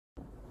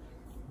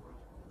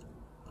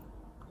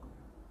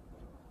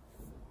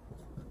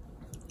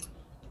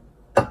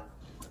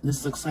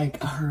This looks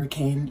like a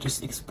hurricane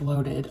just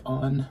exploded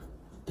on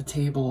the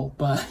table,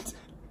 but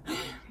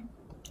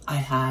I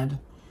had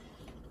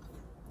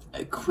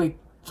a quick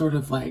sort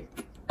of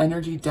like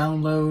energy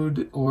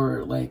download,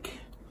 or like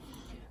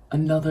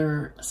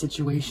another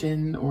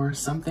situation or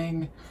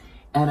something,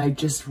 and I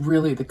just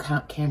really, the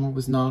camera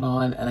was not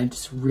on, and I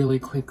just really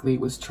quickly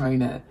was trying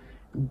to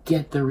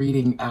get the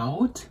reading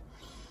out.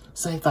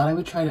 So I thought I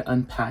would try to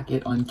unpack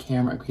it on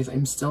camera, because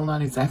I'm still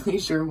not exactly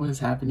sure what is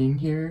happening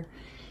here.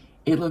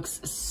 It looks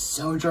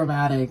so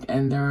dramatic,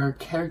 and there are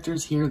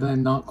characters here that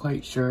I'm not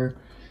quite sure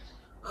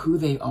who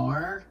they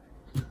are.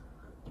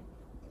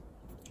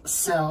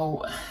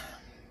 So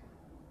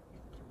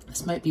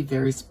this might be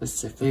very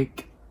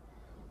specific,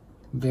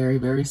 very,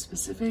 very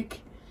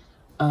specific,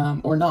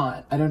 or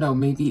not. I don't know,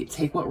 maybe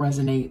take what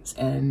resonates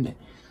and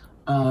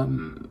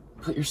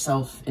put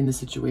yourself in the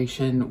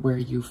situation where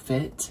you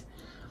fit.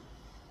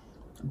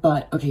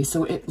 But okay,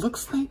 so it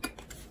looks like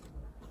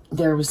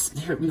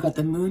we've got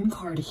the moon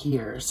card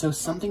here, so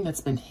something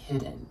that's been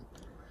hidden.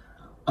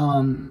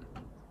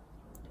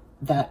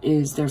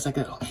 There's like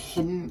a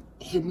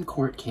hidden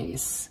court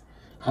case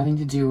having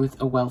to do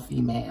with a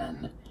wealthy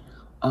man.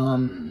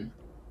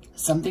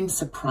 Something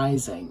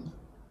surprising,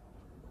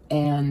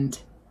 and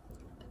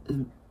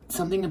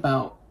something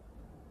about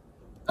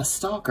a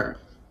stalker.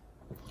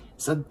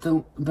 So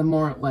the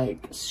more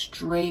like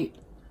straight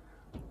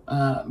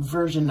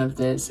version of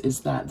this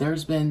is that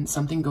there's been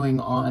something going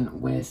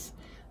on with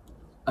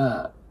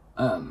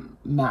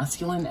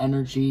masculine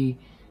energy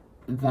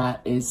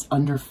that is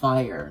under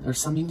fire. There's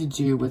something to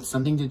do with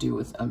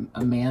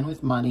a man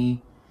with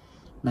money,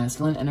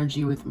 masculine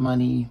energy with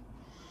money,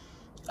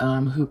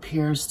 who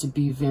appears to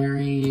be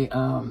very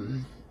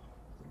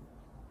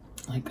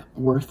like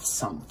worth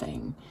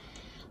something.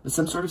 There's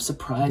some sort of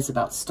surprise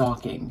about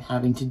stalking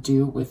having to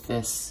do with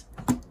this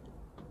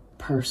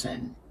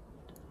person,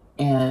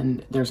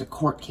 and there's a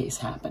court case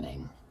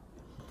happening,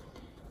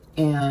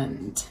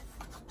 and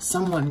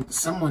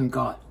someone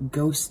got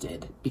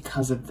ghosted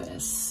because of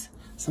this.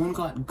 Someone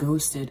got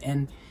ghosted,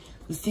 and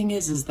the thing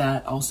is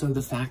that also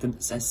the fact that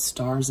it says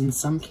stars, in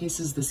some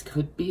cases this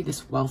could be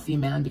this wealthy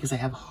man, because I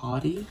have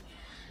haughty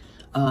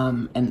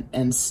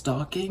and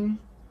stalking,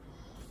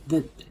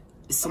 that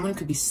someone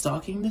could be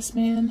stalking this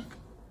man,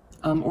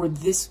 or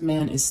this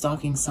man is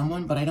stalking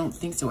someone, but I don't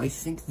think so. I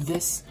think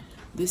this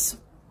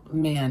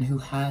man who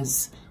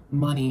has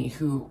money,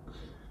 who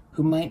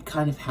might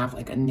kind of have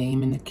like a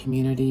name in the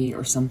community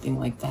or something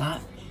like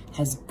that,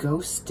 has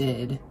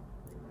ghosted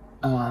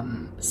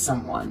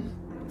someone.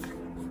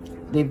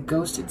 They've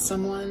ghosted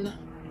someone,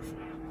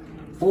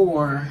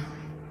 or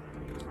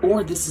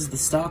this is the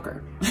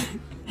stalker.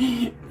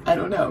 I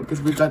don't know,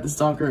 because we've got the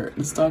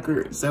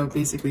stalker. So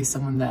basically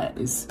someone that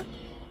is,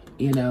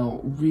 you know,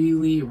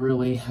 really,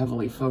 really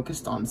heavily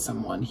focused on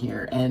someone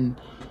here,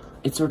 and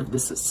it's sort of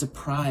this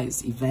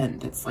surprise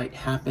event that's like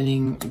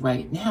happening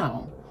right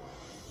now.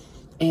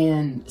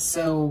 And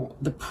so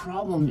the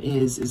problem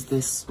is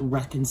this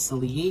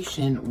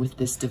reconciliation with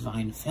this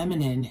divine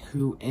feminine,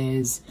 who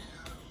is,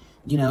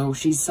 you know,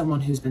 she's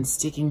someone who's been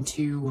sticking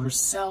to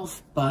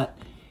herself, but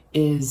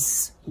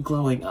is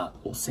glowing up.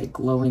 We'll say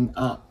glowing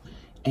up.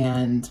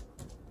 And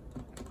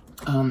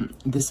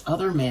this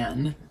other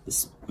man,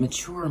 this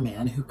mature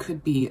man, who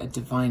could be a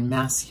divine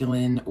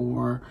masculine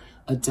or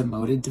a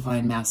demoted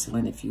divine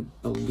masculine, if you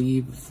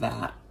believe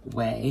that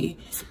way,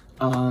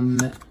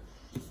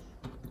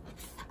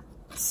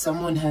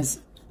 someone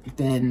has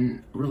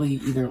been really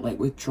either like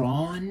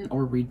withdrawn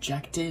or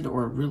rejected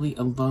or really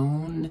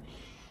alone,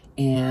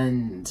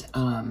 and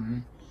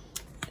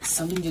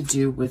something to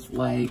do with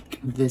like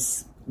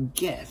this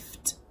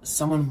gift.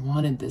 Someone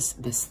wanted this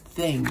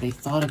thing. They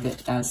thought of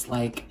it as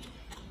like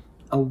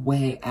a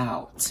way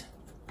out.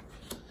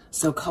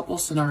 So a couple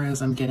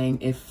scenarios I'm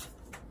getting, if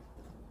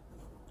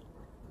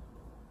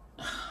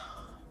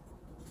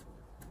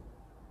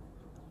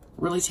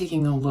really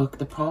taking a look,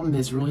 the problem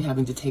is really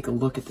having to take a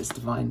look at this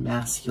divine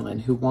masculine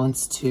who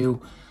wants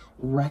to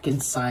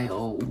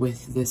reconcile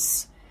with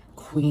this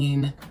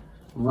queen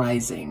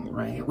rising,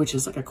 right? Which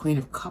is like a queen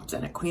of cups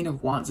and a queen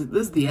of wands.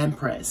 This is the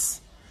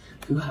empress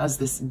who has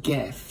this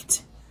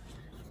gift,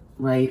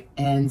 right?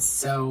 And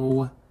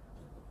so,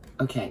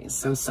 okay,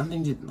 so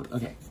something to,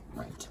 okay,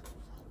 right.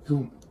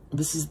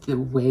 This is the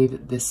way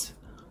that this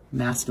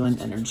masculine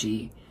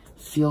energy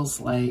feels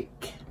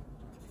like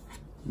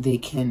they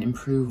can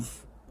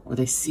improve, or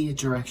they see a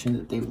direction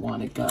that they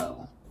want to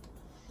go.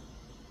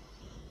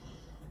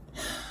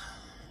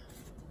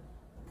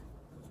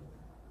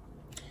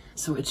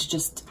 So it's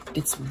just,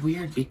 it's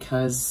weird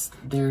because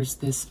there's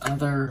this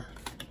other,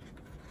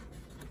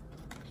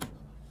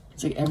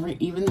 it's like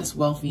even this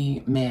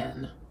wealthy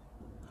man,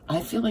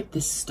 I feel like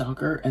this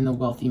stalker and the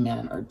wealthy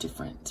man are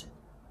different.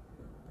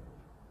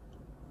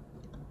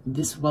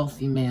 This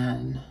wealthy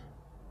man,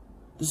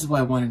 this is why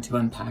I wanted to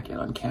unpack it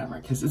on camera,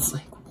 because it's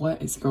like,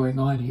 what is going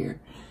on here?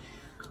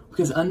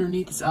 Because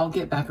underneath this, I'll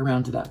get back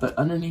around to that, but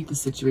underneath the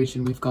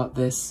situation, we've got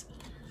this,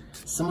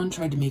 someone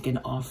tried to make an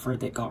offer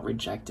that got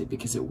rejected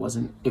because it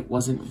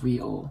wasn't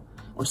real.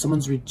 or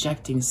someone's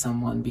rejecting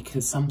someone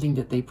because something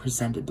that they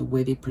presented, the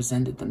way they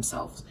presented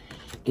themselves,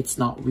 it's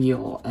not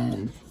real,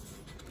 and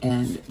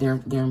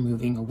they're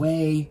moving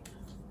away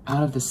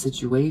out of the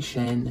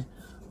situation,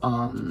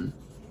 and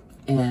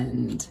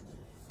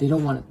they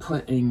don't want to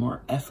put any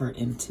more effort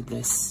into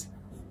this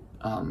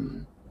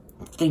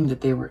thing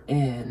that they were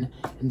in,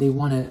 and they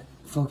want to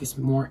focus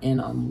more in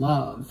on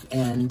love.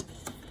 And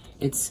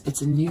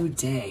it's a new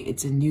day.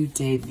 It's a new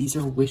day. These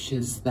are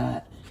wishes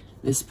that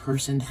this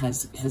person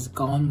has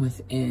gone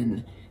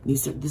within.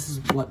 This is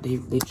what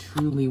they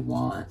truly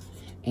want,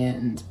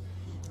 and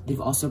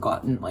they've also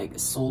gotten like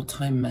soul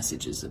time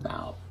messages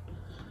about.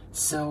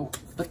 So,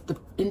 but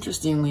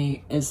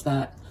interestingly is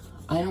that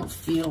I don't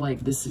feel like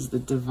this is the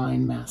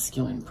divine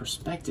masculine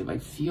perspective. I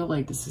feel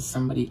like this is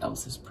somebody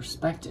else's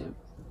perspective.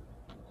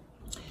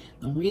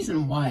 The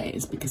reason why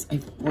is because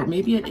or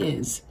maybe it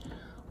is,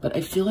 but I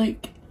feel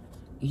like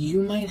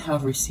you might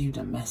have received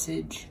a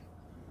message.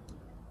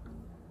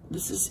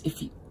 This is,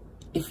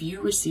 if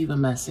you receive a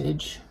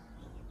message,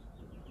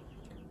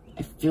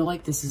 I feel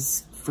like this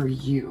is for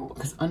you,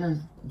 because under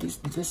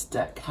this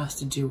deck has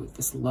to do with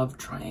this love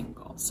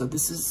triangle. So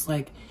this is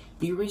like,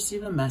 if you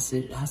receive a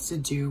message, it has to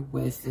do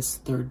with this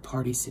third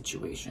party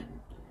situation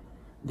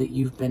that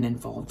you've been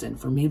involved in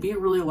for maybe a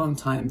really long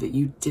time that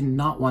you did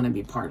not want to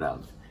be part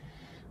of.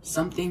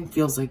 Something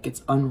feels like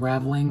it's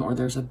unraveling, or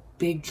there's a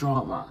big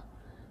drama.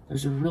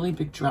 There's a really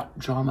big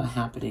drama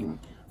happening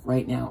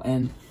right now,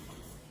 and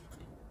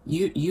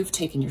you've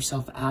taken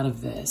yourself out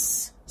of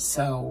this.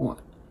 So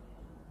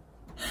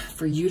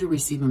for you to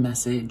receive a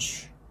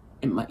message,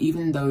 it might,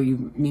 even though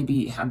you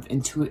maybe have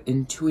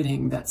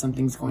intuiting that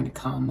something's going to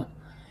come,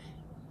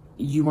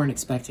 you weren't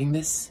expecting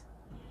this.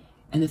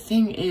 And the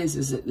thing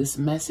is that this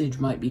message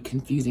might be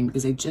confusing,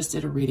 because I just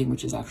did a reading,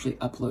 which is actually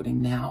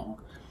uploading now,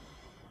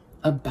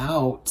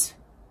 about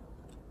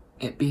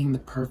it being the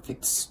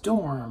perfect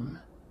storm.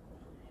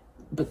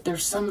 But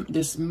there's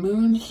this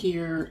moon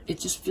here. It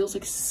just feels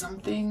like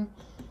something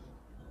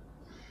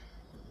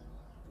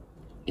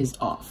is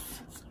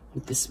off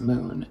with this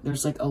moon.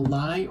 There's like a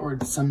lie or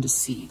some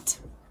deceit.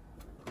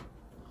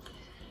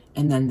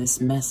 And then this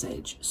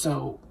message.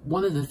 So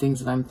one of the things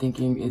that I'm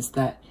thinking is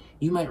that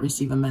you might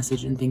receive a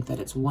message and think that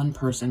it's one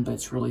person, but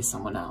it's really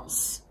someone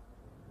else.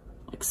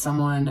 Like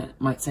someone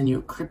might send you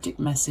a cryptic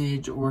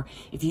message, or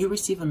if you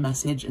receive a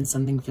message and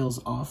something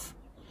feels off,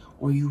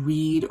 or you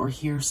read or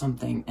hear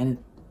something and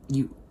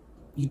you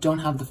don't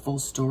have the full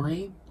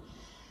story,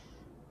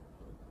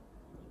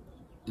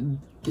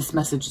 this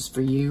message is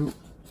for you.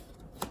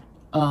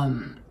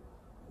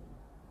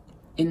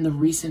 In the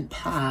recent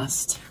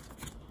past,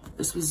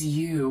 this was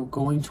you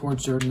going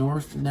towards your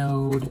North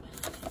Node,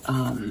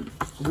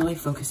 really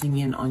focusing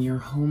in on your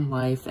home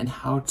life and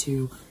how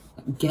to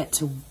get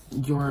to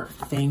your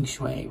feng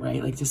shui,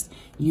 right? Like, just,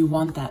 you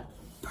want that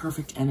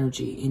perfect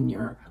energy in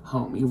your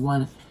home. You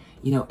want,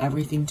 you know,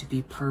 everything to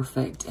be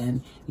perfect,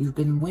 and you've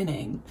been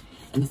winning.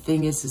 And the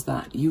thing is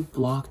that you've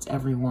blocked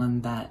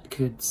everyone that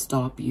could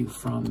stop you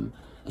from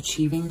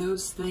achieving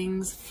those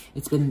things.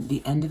 It's been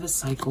the end of a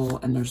cycle,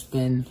 and there's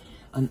been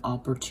an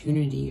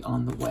opportunity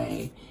on the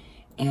way.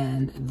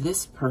 And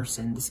this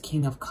person, this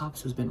King of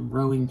Cups, has been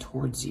rowing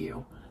towards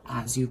you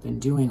as you've been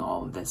doing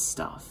all of this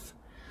stuff.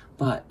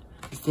 But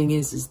the thing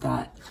is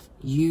that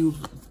you've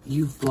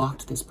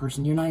blocked this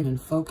person. You're not even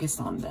focused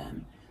on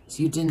them.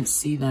 So you didn't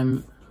see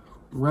them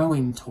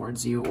rowing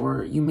towards you,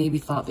 or you maybe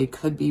thought they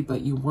could be,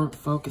 but you weren't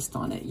focused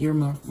on it. You're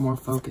more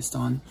focused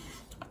on,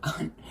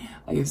 I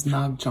use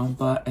Nag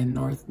Champa and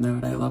North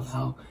Node. I love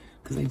how,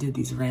 because I did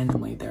these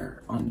randomly,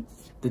 they're on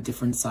the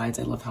different sides.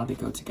 I love how they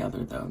go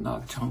together though,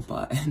 Nag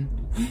Champa and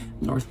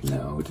North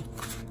Node.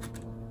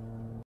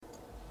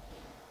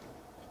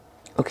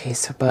 Okay,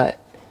 so but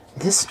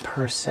this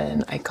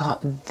person, I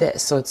got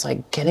this. So it's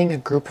like getting a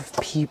group of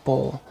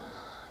people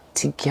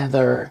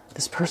together.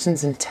 This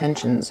person's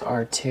intentions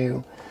are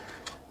to,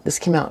 this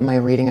came out in my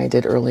reading I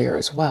did earlier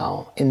as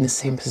well, in the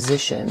same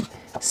position.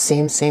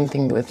 Same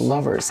thing with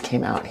lovers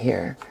came out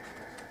here.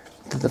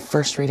 The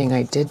first reading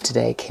I did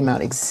today came out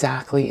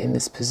exactly in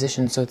this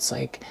position. So it's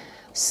like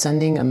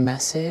sending a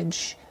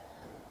message.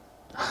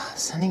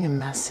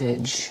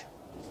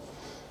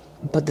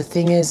 But the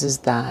thing is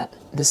that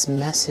this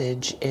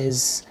message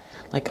is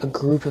like a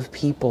group of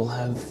people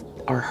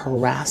are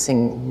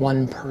harassing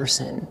one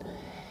person,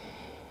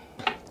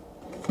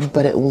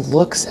 but it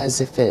looks as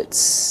if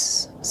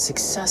it's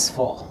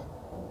successful.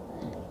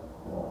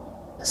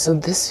 So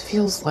this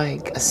feels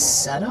like a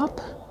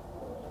setup.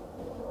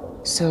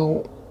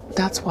 So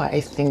that's why I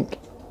think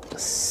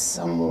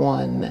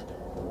someone,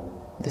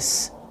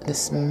 this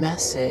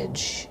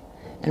message,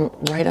 and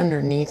right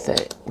underneath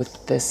it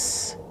with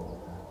this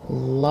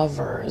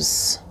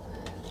lovers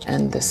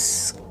and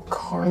this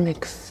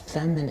karmic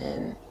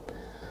feminine,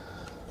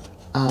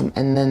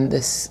 and then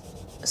this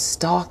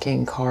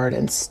stalking card,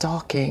 and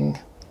stalking,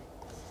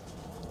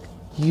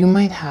 you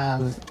might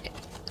have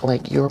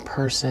like your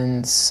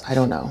person's, I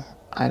don't know,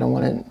 I don't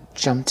want to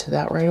jump to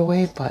that right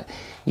away, but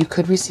you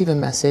could receive a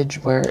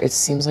message where it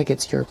seems like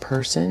it's your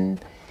person,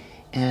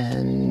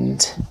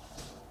 and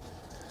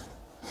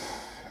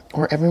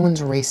or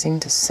everyone's racing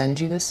to send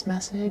you this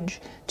message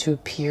to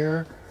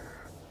appear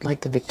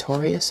like the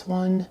victorious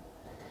one,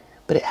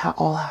 but it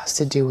all has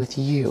to do with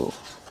you.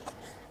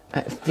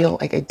 I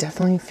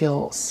definitely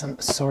feel some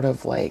sort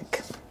of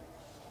like,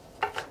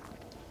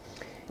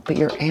 but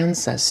your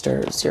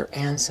ancestors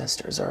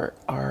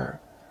are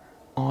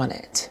on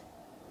it,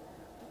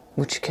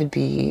 which could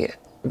be,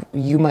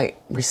 you might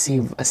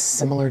receive a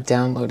similar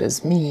download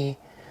as me,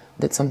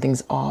 that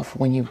something's off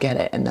when you get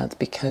it, and that's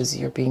because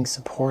you're being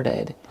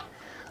supported.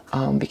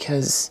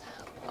 Because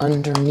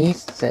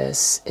underneath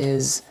this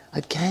is,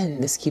 again,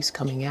 this keeps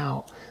coming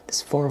out,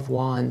 this Four of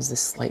Wands,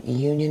 this like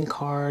union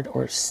card,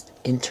 or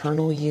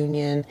internal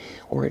union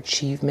or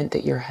achievement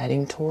that you're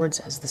heading towards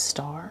as the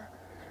star.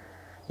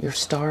 Your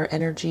star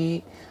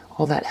energy,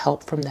 all that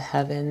help from the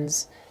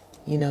heavens,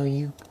 you know,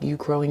 you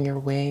growing your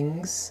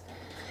wings.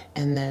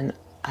 And then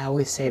I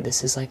always say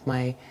this is like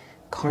my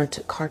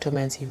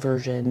cartomancy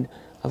version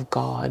of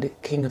God,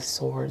 King of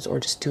Swords, or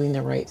just doing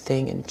the right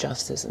thing in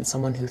justice, and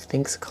someone who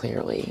thinks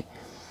clearly.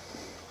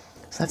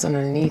 So that's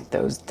underneath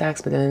those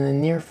decks. But then in the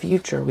near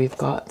future, we've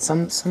got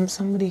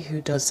somebody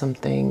who does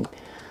something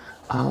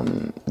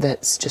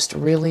that's just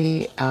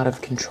really out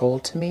of control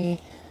to me,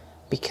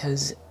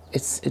 because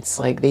it's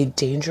like they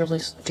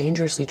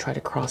dangerously try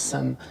to cross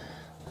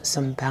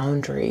some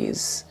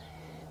boundaries,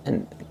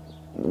 and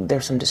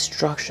there's some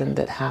destruction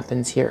that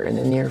happens here in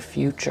the near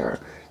future.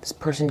 This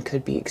person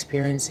could be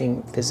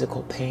experiencing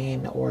physical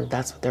pain, or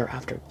that's what they're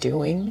after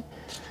doing,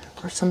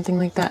 or something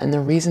like that. And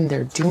the reason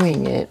they're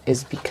doing it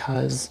is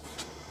because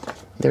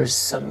there's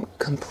some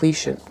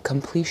completion,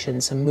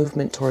 some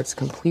movement towards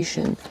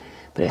completion.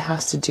 But it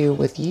has to do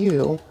with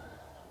you.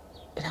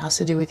 It has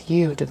to do with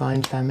you,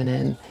 Divine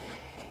Feminine,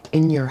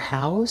 in your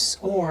house,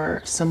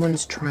 or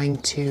someone's trying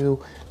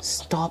to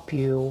stop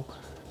you.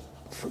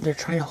 They're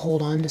trying to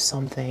hold on to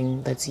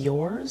something that's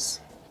yours.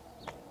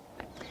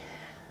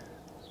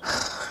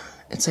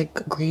 It's like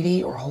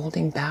greedy or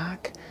holding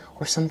back,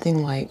 or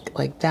something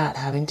like that,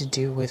 having to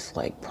do with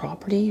like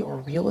property or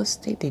real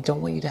estate. They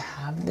don't want you to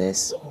have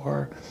this,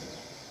 or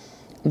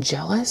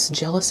jealous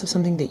of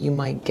something that you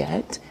might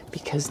get,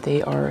 because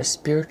they are a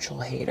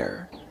spiritual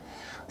hater.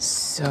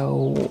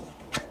 So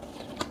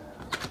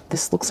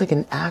this looks like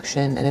an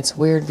action, and it's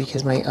weird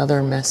because my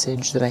other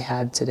message that I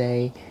had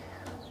today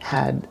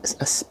had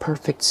a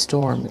perfect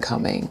storm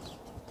coming.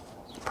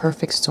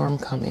 Perfect storm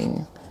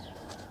coming.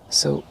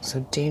 So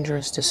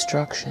dangerous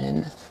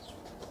destruction.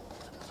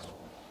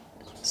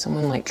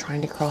 Someone like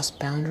trying to cross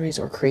boundaries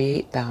or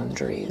create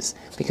boundaries,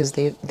 because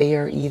they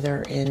are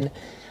either in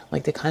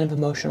like the kind of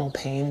emotional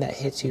pain that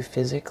hits you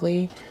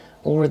physically,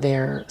 or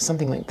they're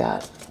something like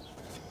that.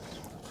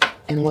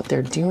 And what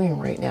they're doing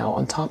right now,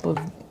 on top of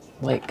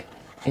like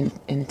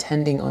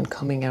intending on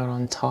coming out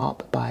on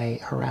top by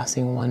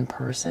harassing one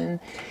person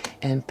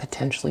and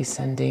potentially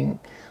sending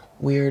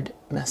weird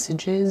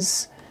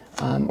messages,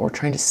 or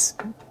trying to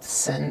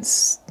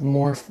sense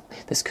more.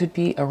 This could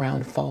be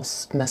around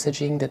false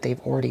messaging that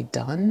they've already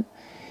done.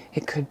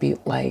 It could be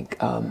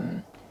like,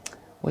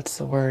 what's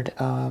the word?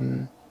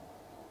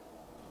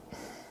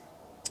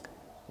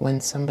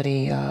 When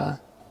somebody,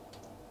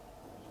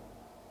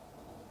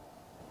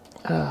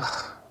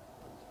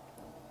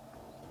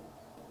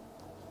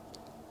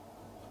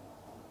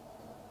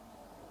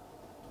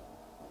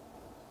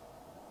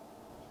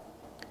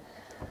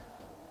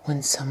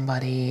 when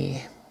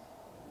somebody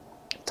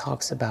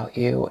talks about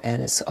you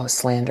and it's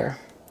slander.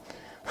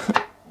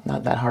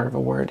 Not that hard of a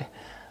word.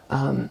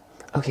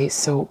 Okay,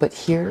 so but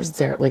here's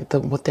their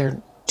what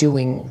they're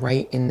doing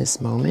right in this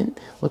moment.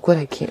 Look what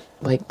I can't,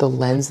 like the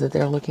lens that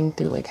they're looking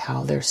through, like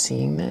how they're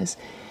seeing this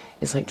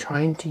is like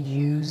trying to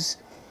use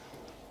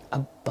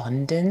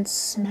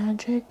abundance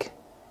magic,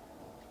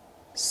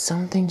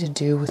 something to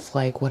do with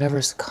like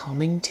whatever's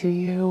coming to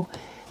you.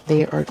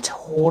 They are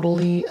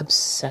totally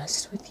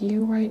obsessed with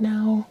you right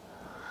now.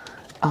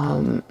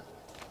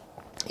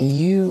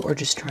 You are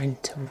just trying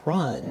to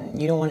run.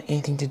 You don't want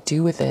anything to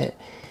do with it.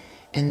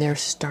 And they're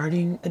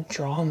starting a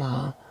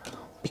drama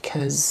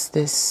because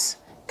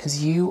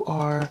you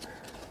are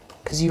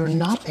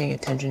not paying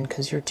attention,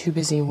 because you're too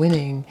busy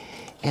winning.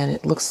 And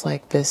it looks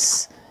like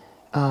this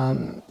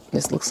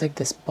looks like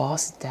this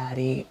boss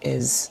daddy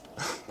is,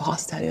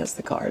 boss daddy, that's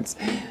the cards,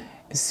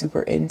 is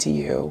super into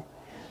you.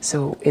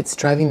 So it's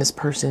driving this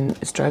person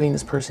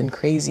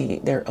crazy.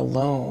 They're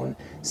alone,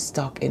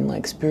 stuck in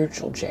like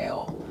spiritual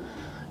jail.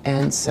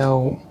 And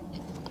so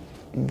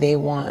they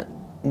want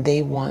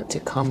to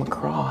come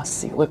across.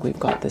 See, look, we've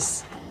got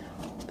this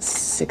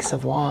Six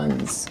of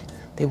Wands.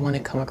 They want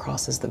to come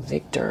across as the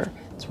victor.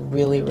 It's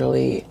really,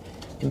 really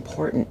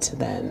important to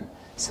them.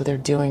 So they're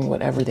doing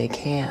whatever they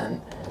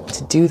can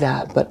to do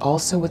that. But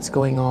also what's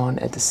going on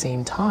at the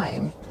same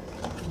time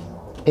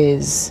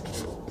is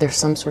there's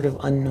some sort of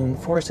unknown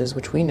forces,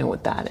 which we know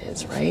what that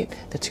is, right?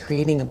 That's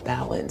creating a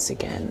balance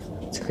again.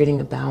 It's creating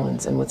a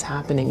balance. And what's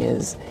happening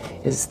is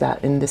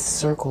that in this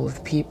circle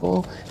of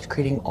people, it's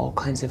creating all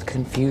kinds of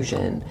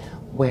confusion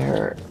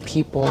where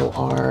people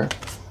are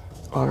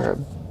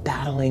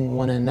battling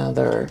one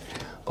another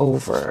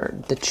over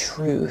the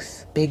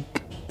truth, big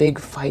big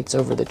fights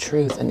over the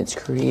truth, and it's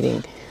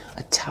creating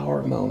a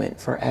tower moment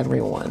for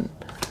everyone.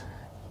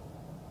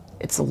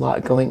 It's a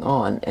lot going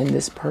on, and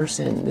this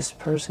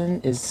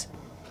person is,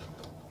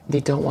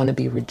 they don't want to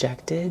be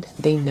rejected.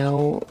 They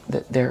know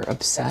that they're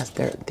obsessed.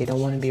 They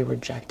don't want to be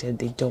rejected.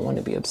 They don't want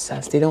to be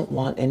obsessed. They don't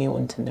want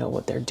anyone to know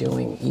what they're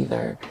doing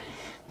either.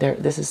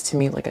 This is to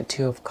me like a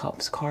Two of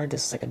Cups card.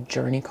 This is like a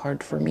journey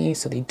card for me.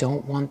 So they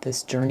don't want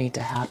this journey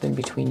to happen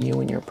between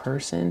you and your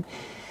person.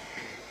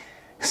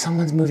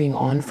 Someone's moving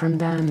on from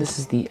them. This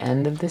is the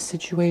end of this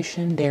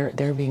situation.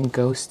 They're being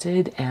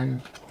ghosted,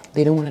 and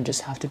they don't want to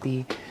just have to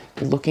be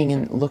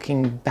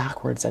looking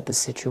backwards at the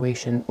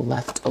situation,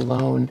 left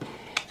alone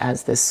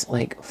as this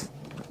like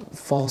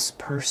false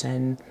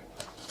person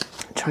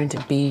trying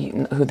to be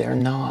who they're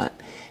not,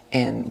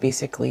 and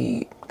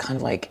basically kind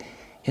of like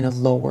in a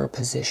lower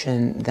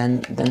position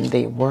than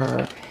they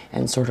were,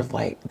 and sort of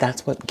like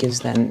that's what gives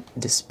them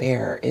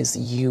despair, is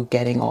you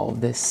getting all of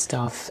this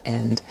stuff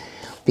and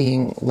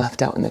being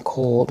left out in the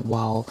cold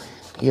while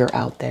you're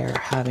out there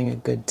having a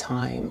good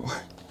time.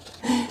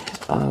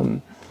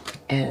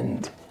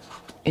 And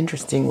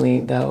interestingly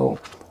though,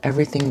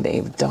 everything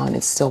they've done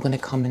is still going to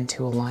come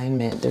into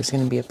alignment. There's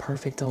going to be a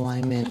perfect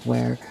alignment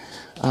where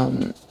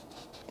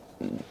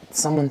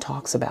someone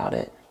talks about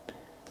it.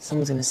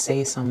 Someone's going to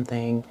say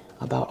something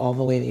about all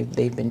the way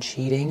they've been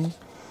cheating,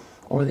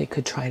 or they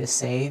could try to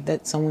say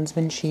that someone's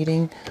been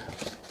cheating,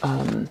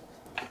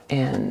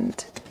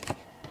 and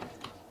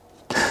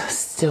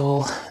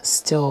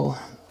still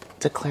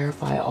to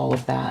clarify all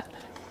of that,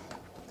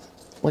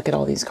 look at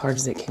all these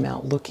cards that came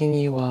out. Looking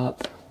you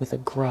up with a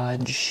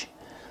grudge,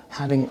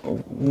 having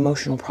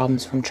emotional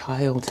problems from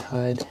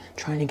childhood,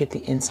 trying to get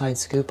the inside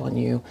scoop on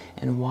you,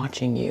 and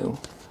watching you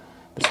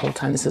this whole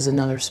time. This is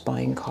another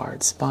spying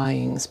card.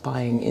 Spying,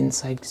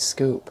 inside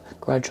scoop,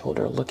 grudge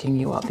holder, looking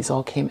you up. These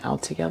all came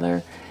out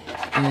together,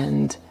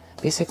 and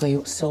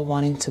basically still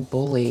wanting to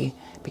bully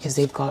because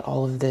they've got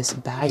all of this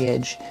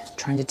baggage,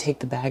 trying to take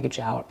the baggage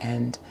out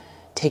and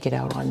take it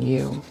out on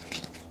you.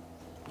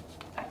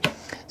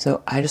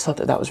 So I just thought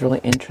that was really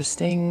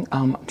interesting.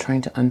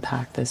 Trying to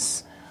unpack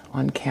this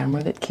on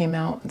camera that came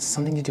out. It's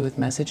something to do with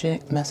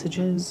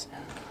messages.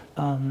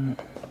 I'm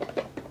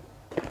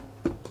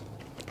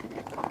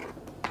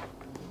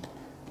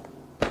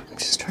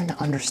just trying to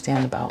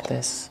understand about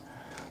this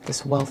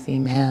wealthy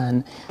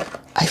man.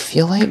 I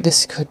feel like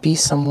this could be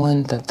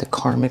someone that the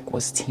karmic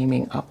was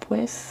teaming up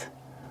with,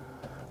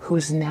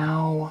 who's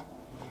now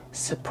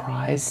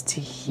surprised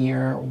to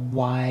hear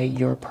why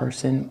your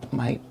person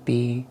might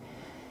be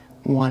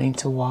wanting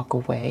to walk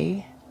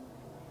away.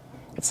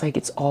 It's like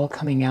it's all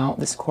coming out.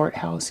 This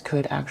courthouse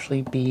could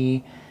actually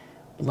be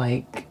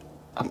like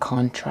a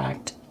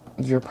contract.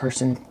 Your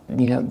person,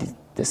 you know,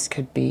 this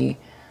could be,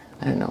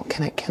 I don't know.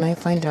 Can I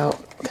find out?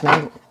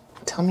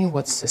 Tell me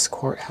what's this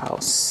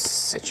courthouse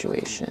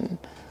situation?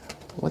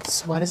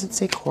 Why does it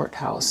say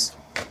courthouse?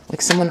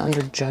 Like someone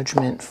under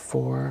judgment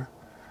for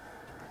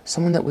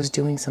someone that was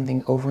doing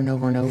something over and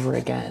over and over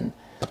again.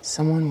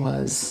 Someone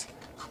was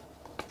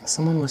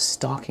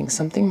stalking.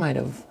 Something might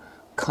have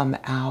come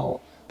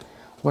out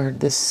where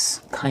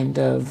this kind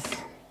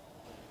of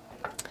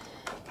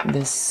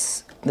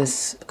this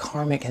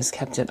karmic has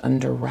kept it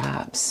under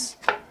wraps.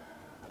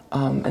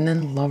 And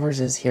then Lovers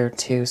is here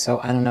too, so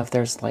I don't know if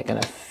there's like an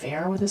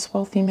affair with this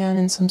wealthy man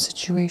in some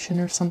situation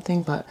or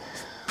something, but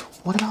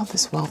what about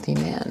this wealthy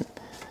man?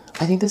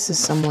 I think this is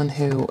someone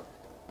who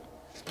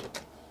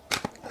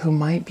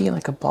might be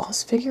like a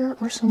boss figure,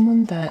 or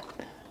someone that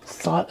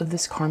thought of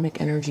this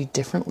karmic energy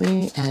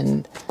differently,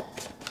 and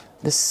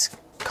this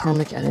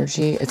karmic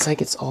energy, it's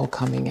like it's all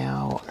coming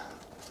out.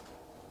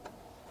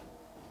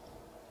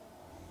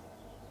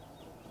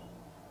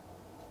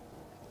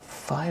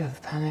 Five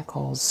of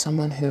Pentacles,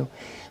 someone who,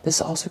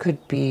 this also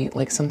could be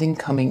like something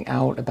coming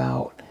out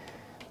about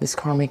this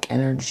karmic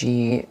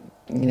energy,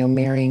 you know,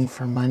 marrying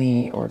for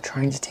money or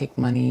trying to take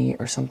money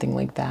or something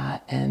like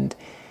that. And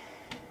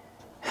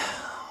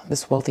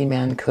this wealthy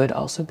man could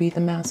also be the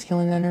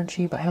masculine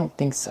energy, but I don't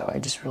think so. I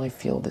just really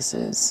feel this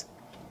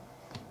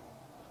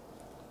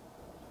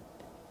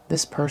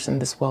person,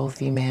 this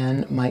wealthy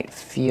man, might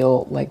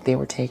feel like they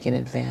were taken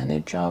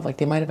advantage of. Like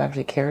they might have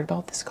actually cared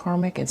about this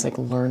karmic. It's like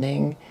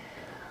learning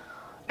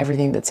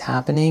everything that's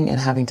happening and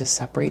having to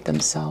separate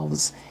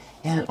themselves.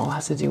 And it all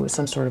has to do with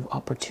some sort of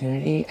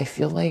opportunity. I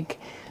feel like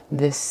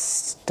this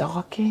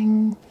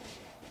stalking,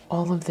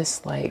 all of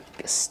this like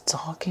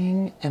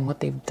stalking and what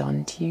they've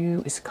done to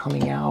you is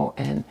coming out.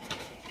 And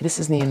this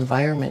is the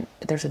environment.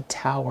 There's a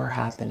tower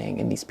happening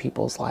in these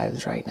people's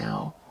lives right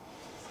now.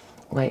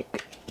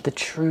 Like the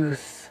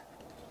truth.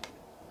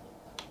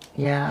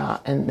 Yeah.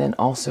 And then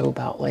also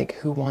about like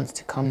who wants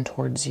to come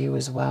towards you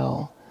as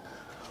well.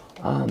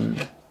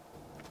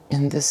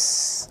 And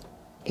this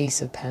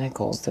Ace of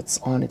Pentacles that's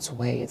on its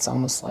way, it's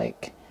almost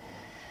like,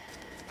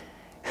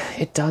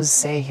 it does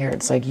say here,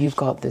 it's like you've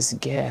got this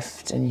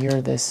gift and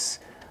you're this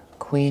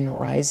queen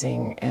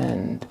rising,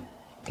 and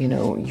you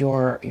know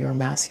your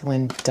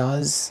masculine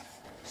does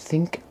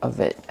think of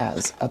it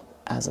as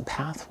a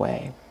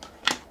pathway.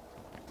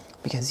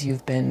 because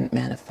you've been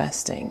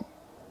manifesting.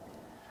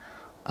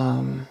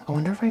 I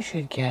wonder if I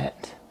should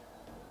get...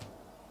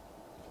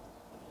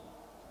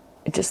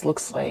 It just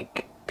looks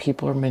like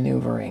people are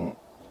maneuvering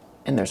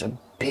and there's a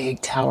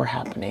big tower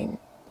happening.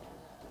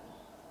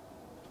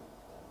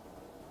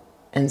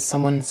 And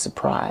someone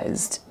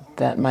surprised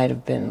that might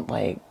have been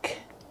like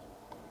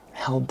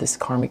held this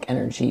karmic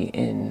energy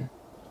in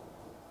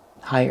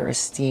higher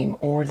esteem.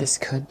 Or this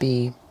could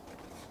be,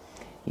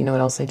 you know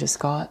what else I just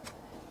got?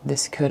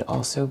 This could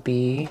also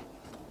be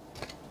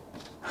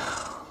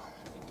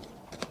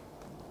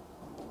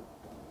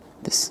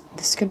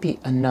this could be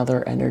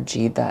another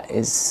energy that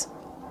is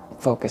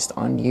focused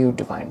on you,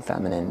 Divine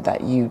Feminine,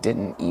 that you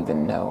didn't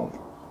even know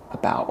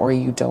about, or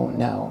you don't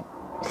know.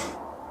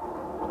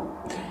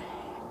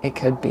 It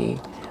could be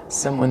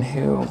someone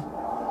who's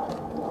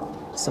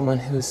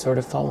sort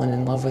of fallen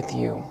in love with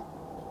you,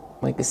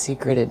 like a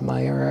secret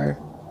admirer,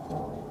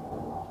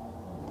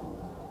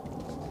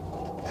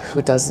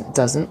 who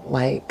doesn't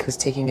like, who's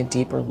taking a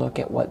deeper look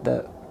at what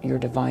your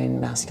divine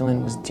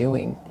masculine was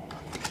doing,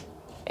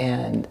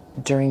 and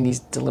during these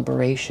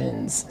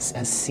deliberations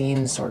has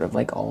seen sort of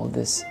like all of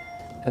this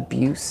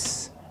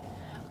abuse.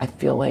 I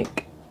feel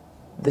like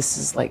this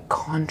is like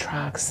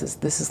contracts,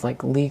 this is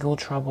like legal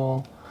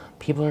trouble.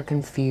 People are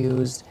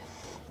confused.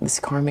 This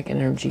karmic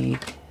energy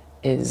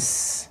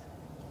is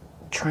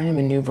trying to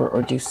maneuver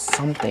or do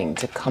something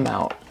to come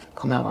out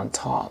on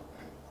top.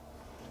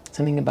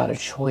 Something about a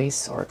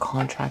choice or a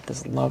contract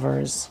as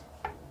lovers.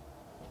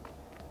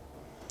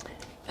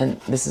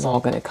 And this is all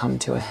going to come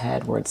to a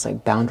head where it's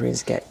like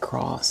boundaries get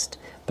crossed.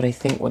 But I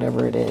think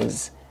whatever it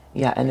is,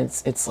 yeah, and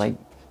it's like,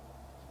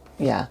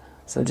 yeah,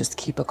 so just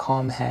keep a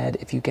calm head.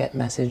 If you get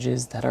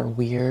messages that are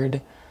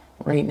weird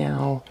right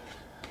now,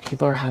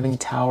 people are having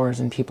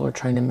towers and people are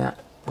trying to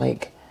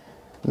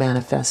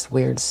manifest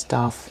weird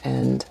stuff,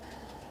 and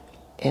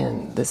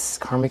this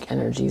karmic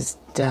energy is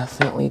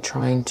definitely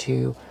trying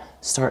to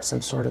start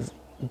some sort of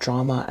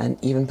drama and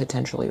even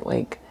potentially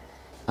like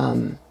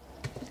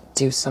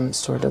do some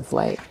sort of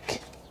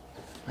like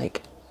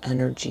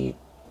energy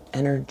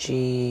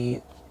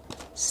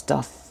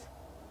stuff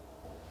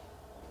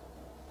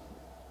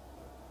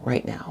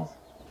right now.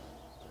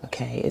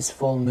 Okay, it's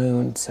full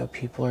moon, so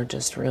people are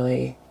just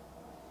really,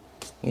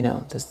 you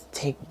know, just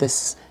take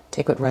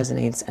what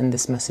resonates, and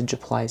this message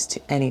applies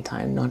to any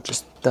time, not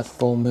just the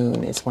full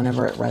moon. It's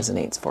whenever it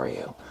resonates for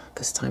you,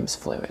 because time's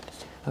fluid.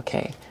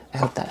 Okay, I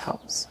hope that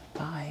helps.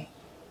 Bye.